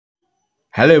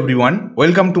Hello everyone,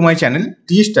 welcome to my channel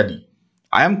tgsstudy.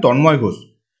 I am Tanmoy Ghosh.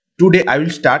 Today I will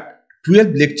start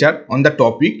 12th lecture on the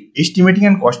topic estimating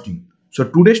and costing. So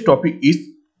today's topic is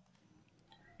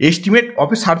estimate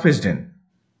of a surface drain.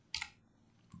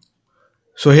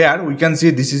 So here we can see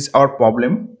this is our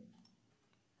problem.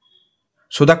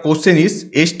 So the question is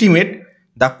estimate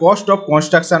the cost of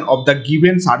construction of the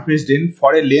given surface drain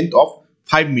for a length of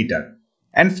 5 meter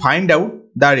and find out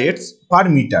the rates per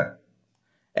meter.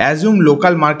 Assume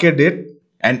local market rate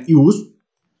and use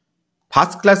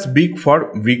first class brick for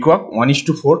brickwork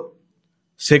 1:4,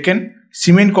 second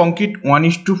cement concrete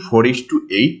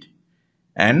 1:4:8,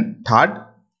 and third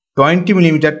 20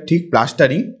 mm thick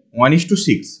plastering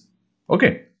 1:6.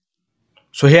 Okay,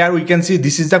 so here we can see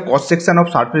this is the cost section of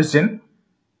surface drain.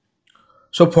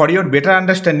 So for your better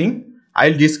understanding I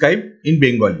will describe in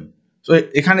Bengali. So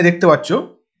এখানে দেখতে পাচ্ছ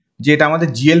যে এটা আমাদের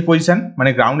GL position মানে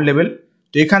ground level.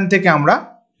 তো এখান থেকে আমরা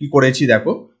কি করেছি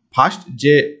দেখো, ফার্স্ট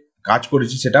যে কাজ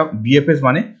করেছি সেটা বিএফএস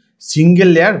মানে সিঙ্গেল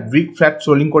লেয়ার ব্রিক ফ্ল্যাট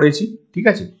সোলিং করেছি, ঠিক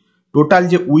আছে। টোটাল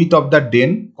যে উইথ অফ দ্য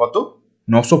ড্রেন কত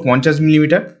 950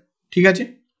 মিলিমিটার, ঠিক আছে।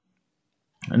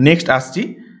 নেক্সট আসছি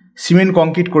সিমেন্ট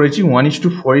কংক্রিট করেছি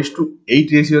 1:4:8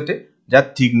 রেশিওতে, যার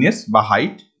থিকনেস বা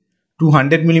হাইট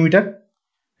 200 মিলিমিটার।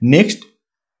 নেক্সট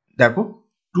দেখো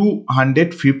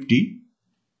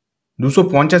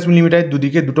 250 মিলিমিটার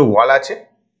দুদিকে দুটো ওয়াল আছে,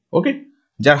 ওকে,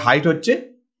 যার হাইট হচ্ছে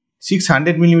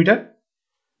 600 মিলিমিটার।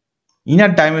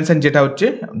 ইনার ডাইমেনশন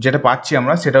যেটা পাচ্ছি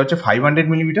আমরা সেটা হচ্ছে 500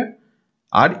 মিলিমিটার,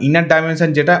 আর ইনার ডাইমেনশন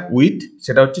যেটা উইথ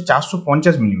সেটা হচ্ছে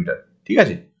 450 মিলিমিটার, ঠিক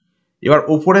আছে। এবার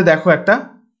ওপরে দেখো একটা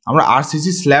আমরা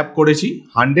আরসিসি স্ল্যাব করেছি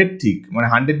 100 থিক মানে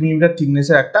 100 মিলিমিটার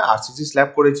থিকনেসের একটা আরসিসি স্ল্যাব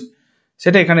করেছি,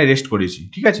 সেটা এখানে রেস্ট করেছি,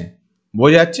 ঠিক আছে,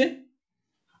 বোঝা যাচ্ছে।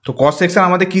 তো কস্ট সেকশন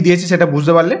আমাদের কি দিয়েছে সেটা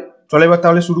বুঝতে পারলে চলো এবার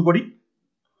তাহলে শুরু করি।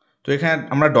 তো এখানে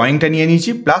আমরা ড্রয়িংটা নিয়ে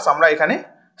নিয়েছি, প্লাস আমরা এখানে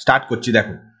স্টার্ট করছি।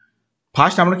 দেখো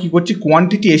ফার্স্ট আমরা কি করছি,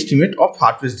 quantity estimate of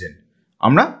surface drain.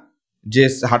 আমরা যে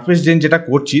সারফেস ড্রেন যেটা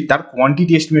করছি তার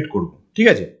কোয়ান্টিটি এস্টিমেট করব, ঠিক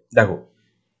আছে। দেখো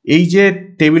এই যে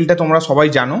টেবিলটা তোমরা সবাই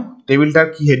জানো, টেবিলটার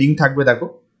কি হেডিং থাকবে দেখো,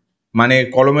 মানে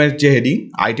কলমের যে heading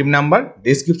item number,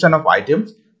 description of items,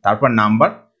 তারপর নাম্বার,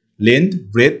 লেন্থ,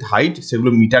 ব্রেথ, হাইট সেগুলো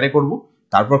মিটারে করব,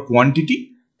 তারপর কোয়ান্টিটি,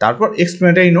 তারপর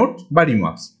এক্সপ্লেনেটরি নোট বা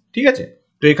রিমার্কস, ঠিক আছে।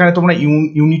 তো এখানে তোমরা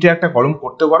ইউনিটে একটা কলম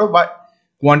করতে পারো বা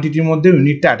কোয়ান্টিটির মধ্যে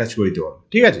ইউনিটটা অ্যাটাচ করে দিতে পারো,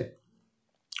 ঠিক আছে।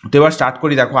 তো এবার স্টার্ট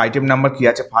করি। দেখো আইটেম নাম্বার কি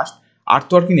আছে, ফার্স্ট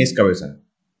আর্থওয়ার্ক ইন এক্সকাভেশন।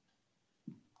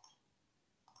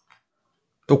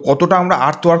 তো কতটা আমরা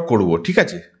আর্থওয়ার্ক করব, ঠিক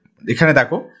আছে। এখানে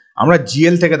দেখো আমরা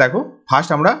জিএল থেকে দেখো ফার্স্ট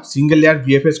আমরা সিঙ্গেল লেয়ার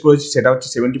ভিএফএস করেছি, সেটা হচ্ছে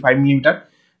 75 মিলিমিটার,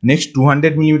 নেক্সট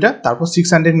 200 মিলিমিটার, তারপর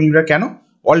 600 মিলিমিটার। কেন,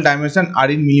 all dimension R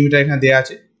in millimetre এখানে দেওয়া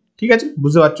আছে, ঠিক আছে,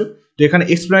 বুঝতে পারছো। তো এখানে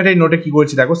এক্সপ্লেনেটরি নোটে কি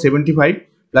করেছি দেখো 75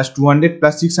 প্লাস 200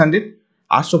 প্লাস 600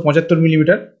 875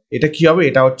 মিলিমিটার। এটা কি হবে,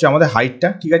 এটা হচ্ছে আমাদের হাইটটা,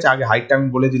 ঠিক আছে। আগে হাইটটা আমি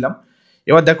বলে দিলাম।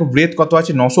 এবার দেখো ব্রেথ কত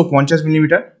আছে 950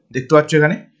 মিলিমিটার, দেখতে পাচ্ছ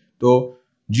এখানে। তো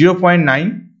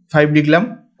 0.95 লিখলাম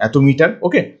এত মিটার,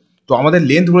 ওকে। তো আমাদের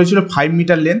লেন্থ বলেছিল 5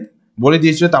 মিটার লেন্থ বলে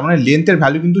দিয়েছিল, তার মানে লেন্থের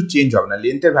ভ্যালু কিন্তু চেঞ্জ হবে না,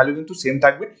 লেন্থের ভ্যালু কিন্তু সেম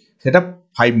থাকবে, সেটা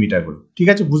 5 মিটার করে, ঠিক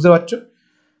আছে, বুঝতে পারছো।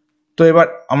 তো এবার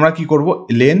আমরা কি করব,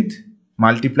 লেন্থ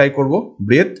মাল্টিপ্লাই করব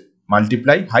ব্রেথ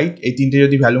মাল্টিপ্লাই হাইট, এই তিনটে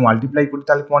যদি ভ্যালু মাল্টিপ্লাই করি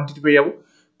তাহলে কোয়ান্টিটি পেয়ে যাবো।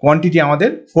 কোয়ান্টিটি আমাদের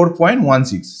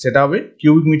 4.16, সেটা হবে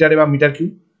কিউবিক মিটারে বা metre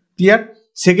cube, clear.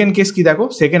 Second case কি দেখো,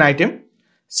 second item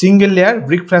single layer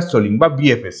brick flat সোলিং বা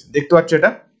বিএফএস, দেখতে পাচ্ছ এটা।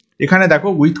 এখানে দেখো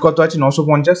উইথ কত আছে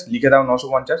 950, লিখে দাও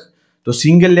 950। তো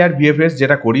সিঙ্গেল লেয়ার বিএফএস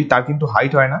যেটা করি তার কিন্তু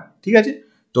হাইট হয় না, ঠিক আছে।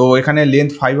 তো এখানে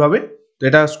লেন্থ 5 হবে, তো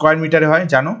এটা স্কোয়ার মিটারে হয়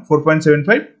জানো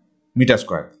 4.75 মিটার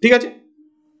স্কোয়ার, ঠিক আছে।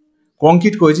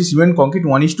 কংক্রিট করেছি সিমেন্ট কংক্রিট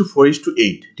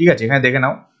 1:4:8, ঠিক আছে, এখানে দেখে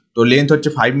নাও। তো লেন্থ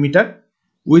হচ্ছে 5 মিটার,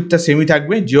 উইথটা সেমি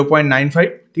থাকবে 0.95,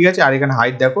 ঠিক আছে। আর এখানে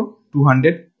হাইট দেখো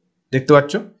 200, দেখতে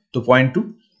পাচ্ছ। তো 0.2,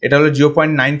 এটা হলো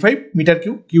 0.95 মিটার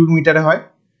কিউব মিটারে হয়।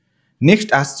 নেক্সট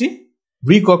আসছি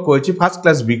ব্রিক ওয়ার্ক করেছি ফার্স্ট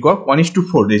ক্লাস ব্রিক ওয়ার্ক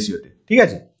 1:4 রেশিওতে, ঠিক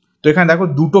আছে। তো এখানে দেখো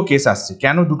দুটো কেস আসছে,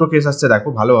 কেন দুটো কেস আসছে দেখো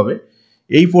ভালোভাবে।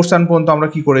 এই পোর্শন পর্যন্ত আমরা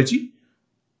কি করেছি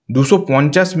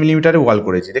 250 মিলিমিটারে ওয়াল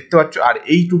করেছি, দেখতে পাচ্ছ। আর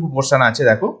এইটুকু পোর্শন আছে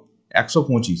দেখো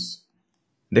 125,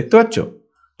 দেখতে পাচ্ছ।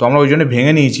 তো আমরা ওই জন্য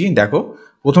ভেঙে নিয়েছি। দেখো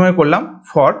প্রথমে করলাম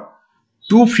ফর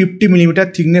 250 মিলিমিটার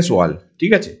থিকনেস ওয়াল,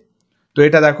 ঠিক আছে। তো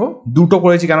এটা দেখো দুটো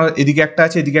করেছি, কেন এদিকে একটা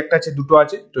আছে এদিকে একটা আছে, দুটো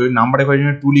আছে। তো এই নাম্বারে করার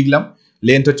জন্য 2 লিখলাম।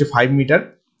 লেন্থ হচ্ছে 5 মিটার,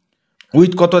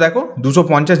 উইথ কত দেখো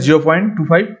 250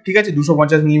 0.25, ঠিক আছে,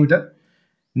 250 মিলিমিটার।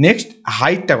 নেক্সট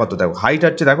হাইটটা কত দেখো, হাইট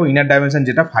হচ্ছে দেখো ইনার ডাইমেনশন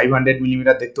যেটা 500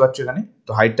 মিলিমিটার, দেখতে পাচ্ছ এখানে।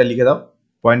 তো হাইটটা লিখে দাও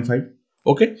 0.5,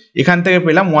 ওকে। এখান থেকে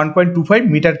পেলাম 1.25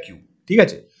 মিটার কিউব, ঠিক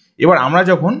আছে। এবার আমরা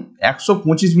যখন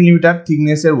 125 মিলিমিটার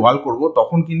থিকনেসের ওয়াল করব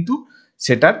তখন কিন্তু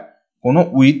সেটার কোনো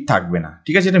উইথ থাকবে না,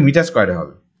 ঠিক আছে, এটা মিটার স্কোয়ারে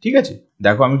হবে, ঠিক আছে।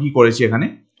 দেখো আমি কি করেছি এখানে,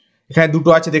 এখানে দুটো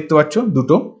আছে দেখতে পাচ্ছ,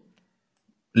 দুটো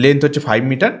লেন্থ হচ্ছে 5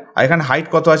 মিটার, আর এখানে হাইট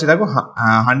কত আছে দেখো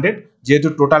 100, যেহেতু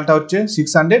টোটালটা হচ্ছে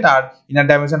 600 আর ইনার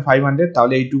ডাইমেনশন 500,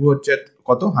 তাহলে এইটুকু হচ্ছে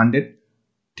কত 100,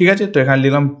 ঠিক আছে। তো এখানে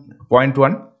লিখলাম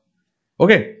 0.1,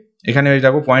 ওকে। এখানে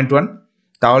দেখো 0.1,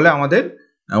 তাহলে আমাদের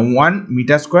 1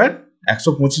 মিটার স্কোয়ার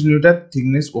 125 মিলিমিটার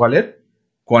থিকনেস ওয়ালের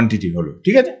কোয়ান্টিটি হলো,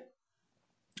 ঠিক আছে।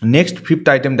 নেক্সট ফিফথ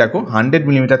আইটেম দেখো 100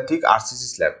 মিলিমিটার থিক আরসিসি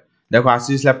স্ল্যাব। দেখো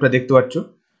আরসিসি স্ল্যাবটা দেখতে পাচ্ছ,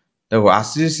 দেখো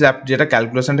আরসিসি স্ল্যাব যেটা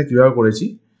ক্যালকুলেশনটা কীভাবে করেছি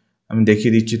আমি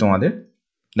দেখিয়ে দিচ্ছি তোমাদের।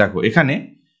 দেখো এখানে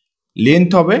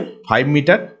লেন্থ হবে 5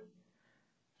 মিটার,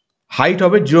 হাইট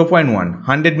হবে 0.1,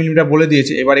 100 মিলিমিটার বলে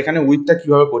দিয়েছে। এবার এখানে উইথটা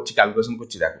কীভাবে করছি ক্যালকুলেশন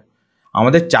করছি দেখো,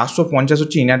 আমাদের 450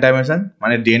 হচ্ছে ইনার ডাইমেনশন,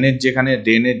 মানে ড্রেনের যেখানে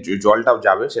ড্রেনের জলটাও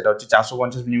যাবে সেটা হচ্ছে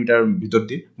 450 মিলিমিটার ভিতর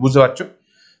দিয়ে, বুঝতে পারছো।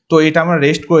 তো এটা আমরা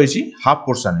রেস্ট করেছি হাফ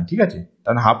পোর্শনে, ঠিক আছে।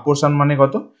 তাহলে হাফ পোর্শন মানে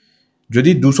কত,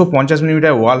 যদি 250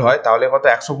 মিলিমিটার ওয়াল হয় তাহলে কত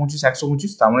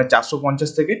 125, তার মানে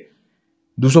 450 থেকে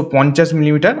 250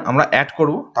 মিলিমিটার আমরা অ্যাড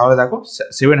করব, তাহলে দেখো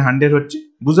 700 হচ্ছে,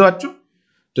 বুঝতে পারছো।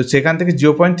 তো সেখান থেকে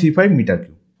 0.35 মিটার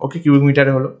কিউব, ওকে, কিউবিক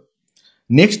মিটারে হলো।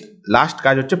 নেক্সট লাস্ট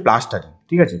কাজ হচ্ছে প্লাস্টারিং,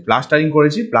 ঠিক আছে। প্লাস্টারিং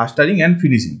করেছি, প্লাস্টারিং অ্যান্ড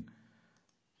ফিনিশিং।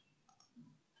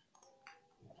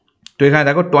 তো এখানে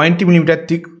দেখো 20 millimetre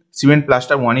thick cement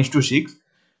plaster 1:6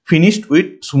 finished with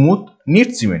smooth NEET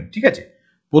cement, ঠিক আছে।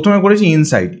 প্রথমে করেছি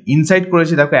ইনসাইড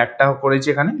করেছি, দেখো একটা করেছি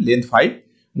এখানে লেন্থ 5,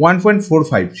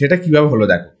 1.45, সেটা কিভাবে হলো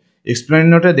দেখো এক্সপ্লেন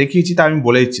নোটে দেখিয়েছি, তা আমি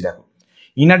বলে দিচ্ছি। দেখো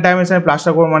ইনার ডাইমেনশনে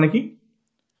প্লাস্টার করবো মানে কি,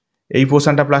 এই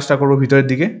পোর্শনটা প্লাস্টার করবো ভিতরের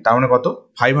দিকে, তার মানে কত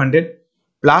 500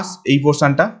 প্লাস এই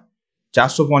পোর্শনটা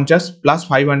 450 প্লাস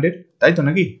 500, তাই তো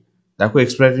নাকি। দেখো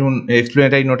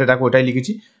এক্সপ্লেনেটারি নোটে দেখো ওটাই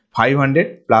লিখেছি, 500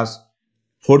 প্লাস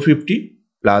 450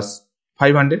 প্লাস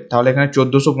 500, তাহলে এখানে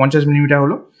 1450 মিলিমিটার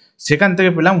হলো। সেখান থেকে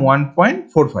পেলাম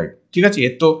 1.45, ঠিক আছে।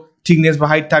 এর তো থিকনেস বা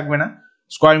হাইট থাকবে না,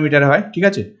 স্কোয়ার মিটারে হয়, ঠিক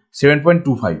আছে।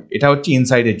 7.25, এটা হচ্ছে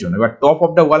ইনসাইডের জন্য। এবার টপ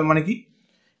অফ দ্য ওয়াল মানে কি,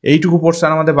 এইটুকু পোর্শন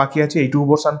আমাদের বাকি আছে, এইটুকু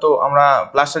পোর্শন তো আমরা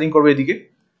প্লাস্টারিং করবো এদিকে,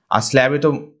 আর স্ল্যাবে তো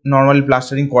নর্মালি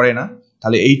প্লাস্টারিং করে না,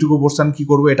 তাহলে এইটুকু পোর্শন কি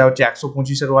করবো, এটা হচ্ছে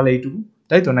 125-এর ওয়াল এইটুকু,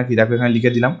 তাই তো নাকি। দেখো এখানে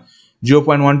লিখে দিলাম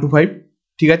 0.125,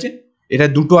 ঠিক আছে। এটা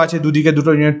দুটো আছে, দুদিকে দুটো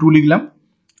 2 লিখলাম,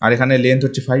 আর এখানে লেন্থ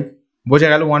হচ্ছে 5, বোঝা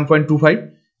গেল 1.25।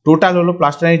 টোটাল হলো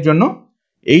প্লাস্টারিংয়ের জন্য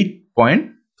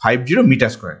 8.50 মিটার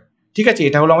স্কোয়ার, ঠিক আছে।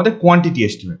 এটা হলো আমাদের কোয়ান্টিটি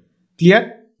এস্টিমেট, ক্লিয়ার।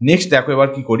 নেক্সট দেখো এবার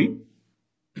কি করি,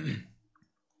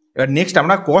 এবার নেক্সট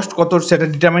আমরা কস্ট কত সেটা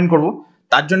ডিটারমাইন করব।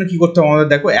 তার জন্য কি করতে হবে আমাদের,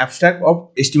 দেখো অ্যাবস্ট্রাক্ট অফ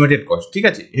এস্টিমেটেড কস্ট, ঠিক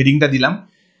আছে, হেডিংটা দিলাম।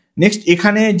 নেক্সট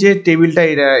এখানে যে টেবিলটা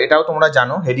এটাও তোমরা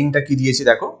জানো, হেডিংটা কি দিয়েছি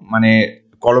দেখো, মানে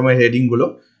কলমের হেডিংগুলো,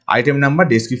 item number,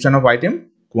 description of item,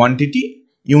 quantity,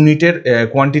 ইউনিটের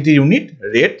কোয়ান্টিটি ইউনিট,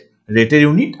 রেটের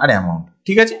ইউনিট আর অ্যামাউন্ট,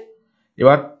 ঠিক আছে।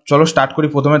 এবার চলো স্টার্ট করি।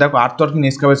 প্রথমে দেখো আর্থওয়ার্কিং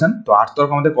এক্সকাভেশন, তো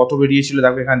আর্থওয়ার্ক আমাদের কত বেরিয়েছিল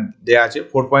দেখো এখানে দেওয়া আছে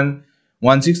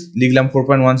 4.16 লিখলাম,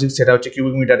 4.16 সেটা হচ্ছে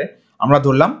কিউবিক মিটারে, আমরা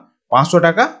ধরলাম 500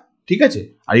 টাকা, ঠিক আছে।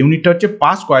 আর ইউনিটটা হচ্ছে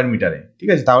 5 স্কোয়ার মিটারে, ঠিক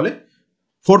আছে। তাহলে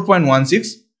 4.16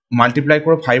 মাল্টিপ্লাই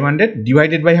করো 500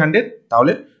 ডিভাইডেড বাই 100,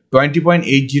 তাহলে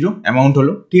 20.80 অ্যামাউন্ট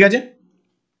হলো, ঠিক আছে,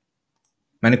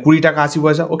 মানে 20 টাকা 80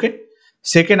 পয়সা, ওকে।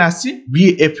 সেকেন্ড আসছি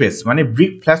বিএফএস মানে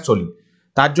ব্রিক ফ্ল্যাশ সোলিং,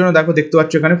 তার জন্য দেখো দেখতে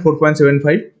পাচ্ছ এখানে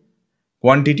 4.75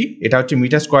 কোয়ান্টিটি, এটা হচ্ছে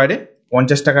মিটার স্কোয়ারে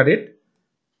 50 টাকা রেট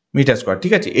মিটার স্কোয়ার,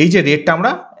 ঠিক আছে। এই যে রেটটা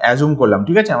আমরা অ্যাজুম করলাম,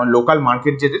 ঠিক আছে, আমার লোকাল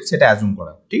মার্কেট যে রেট সেটা অ্যাজুম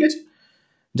করা, ঠিক আছে।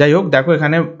 যাই হোক দেখো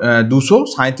এখানে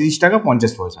 237 টাকা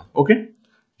 50 পয়সা, ওকে।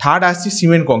 থার্ড আসছি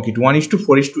সিমেন্ট কংক্রিট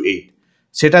 1:4:8,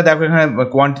 সেটা দেখো এখানে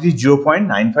কোয়ান্টিটি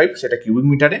 0.95, সেটা কিউবিক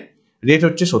মিটারে, রেট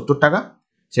হচ্ছে 70 টাকা,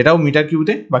 সেটাও মিটার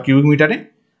কিউতে বা কিউবিক মিটারে।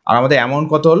 আর আমাদের অ্যামাউন্ট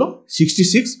কত হলো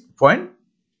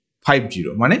 66.50,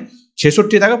 মানে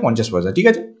 66 টাকা 50 পয়সা, ঠিক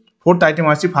আছে। ফোর্থ আইটেম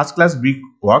আসছি first class brick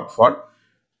work for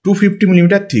 250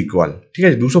 millimetre thick ওয়াল, ঠিক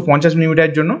আছে। 250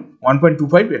 মিলিমিটারের জন্য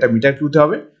 1.25, এটা মিটার কিউতে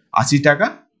হবে, 80 টাকা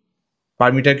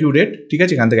পার মিটার কিউ রেট, ঠিক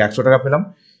আছে। এখান থেকে 100 টাকা পেলাম।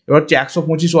 এবার হচ্ছে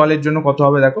 125 ওয়ালের জন্য কত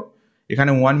হবে দেখো,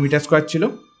 এখানে 1 মিটার স্কোয়ার ছিল,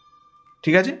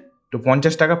 ঠিক আছে। তো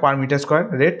 50 টাকা পার মিটার স্কোয়ার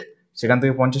রেট, সেখান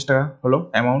থেকে 50 টাকা হলো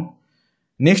অ্যামাউন্ট।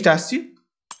 নেক্সট আসছি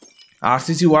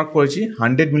আরসিসি ওয়ার্ক করেছি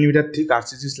 100 মিলিমিটার থিক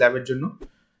আরসিসি স্ল্যাবের জন্য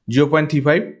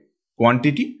 0.35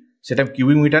 কোয়ান্টিটি, সেটা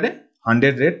কিউবিক মিটারে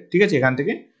 100 রেট, ঠিক আছে। এখান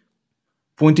থেকে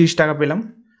 35 টাকা পেলাম।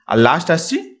 আর লাস্ট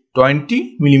আসছি 20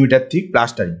 মিলিমিটার থিক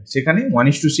প্লাস্টারিং, সেখানে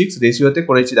 1:6 রেশিওতে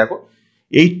করেছি, দেখো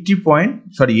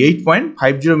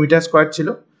 8.50 মিটার স্কোয়ার ছিল,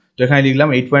 তো এখানে লিখলাম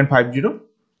 8.50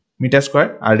 মিটার স্কোয়ার,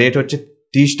 আর রেট হচ্ছে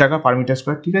 30 টাকা পার মিটার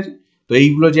স্কোয়ার, ঠিক আছে। তো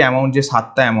এইগুলো যে অ্যামাউন্ট, যে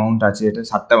 7টা অ্যামাউন্ট আছে, এটা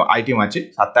 7টা আইটেম আছে,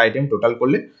 7টা আইটেম টোটাল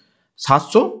করলে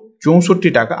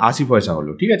 764 টাকা 80 পয়সা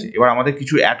হলো, ঠিক আছে। এবার আমাদের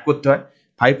কিছু অ্যাড করতে হয়,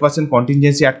 5%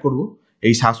 কন্টিনজেন্সি অ্যাড করবো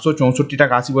এই 764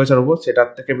 টাকা 80 পয়সার উপর, সেটার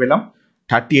থেকে পেলাম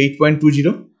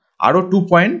 38.20, আরও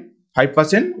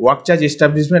 2.5% ওয়ার্ক চার্জ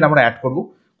এস্টাবলিশমেন্ট আমরা অ্যাড করবো,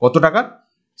 কত টাকা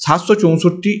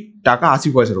 764 টাকা 80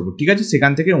 পয়সার উপর, ঠিক আছে।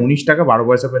 সেখান থেকে 19 টাকা 12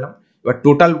 পয়সা পেলাম। এবার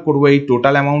টোটাল করবো, এই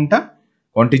টোটাল অ্যামাউন্টটা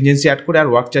কন্টিনজেন্সি অ্যাড করে আর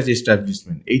ওয়ার্ক চার্জ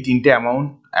এস্টাবলিশমেন্ট, এই তিনটে অ্যামাউন্ট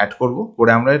অ্যাড করবো,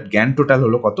 করে আমরা জ্ঞান টোটাল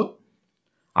হলো কত,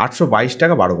 822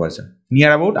 টাকা 12 পয়সা,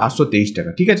 নিয়ার অ্যাবাউট 823 টাকা,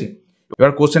 ঠিক আছে।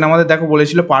 এবার কোশ্চেন আমাদের দেখো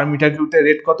বলেছিল পার মিটার কিউবতে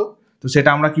রেট কত, তো সেটা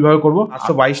আমরা কিভাবে করবো,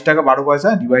 822 টাকা 12 পয়সা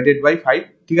ডিভাইডেড বাই 5,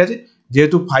 ঠিক আছে।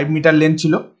 যেহেতু 5 মিটার লেন্থ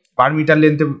ছিল, পার মিটার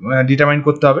লেন্থে ডিটারমাইন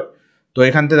করতে হবে। তো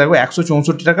এখান থেকে দেখো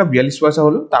 164 টাকা 42 পয়সা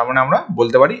হলো, তার মানে আমরা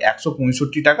বলতে পারি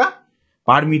 165 টাকা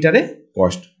পার মিটারে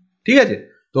কস্ট, ঠিক আছে।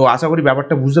 তো আশা করি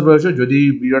ব্যাপারটা বুঝতে পেরেছো। যদি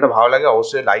ভিডিওটা ভালো লাগে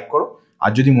অবশ্যই লাইক করো,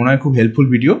 আর যদি মনে হয় খুব হেল্পফুল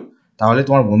ভিডিও তাহলে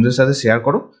তোমার বন্ধুদের সাথে শেয়ার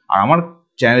করো, আর আমার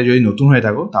চ্যানেলে যদি নতুন হয়ে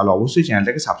থাকো তাহলে অবশ্যই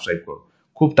চ্যানেলটাকে সাবস্ক্রাইব করো।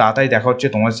 খুব তাড়াতাড়ি দেখা হচ্ছে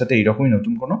তোমার সাথে এইরকমই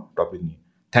নতুন কোনো টপিক নিয়ে।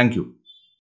 Thank you.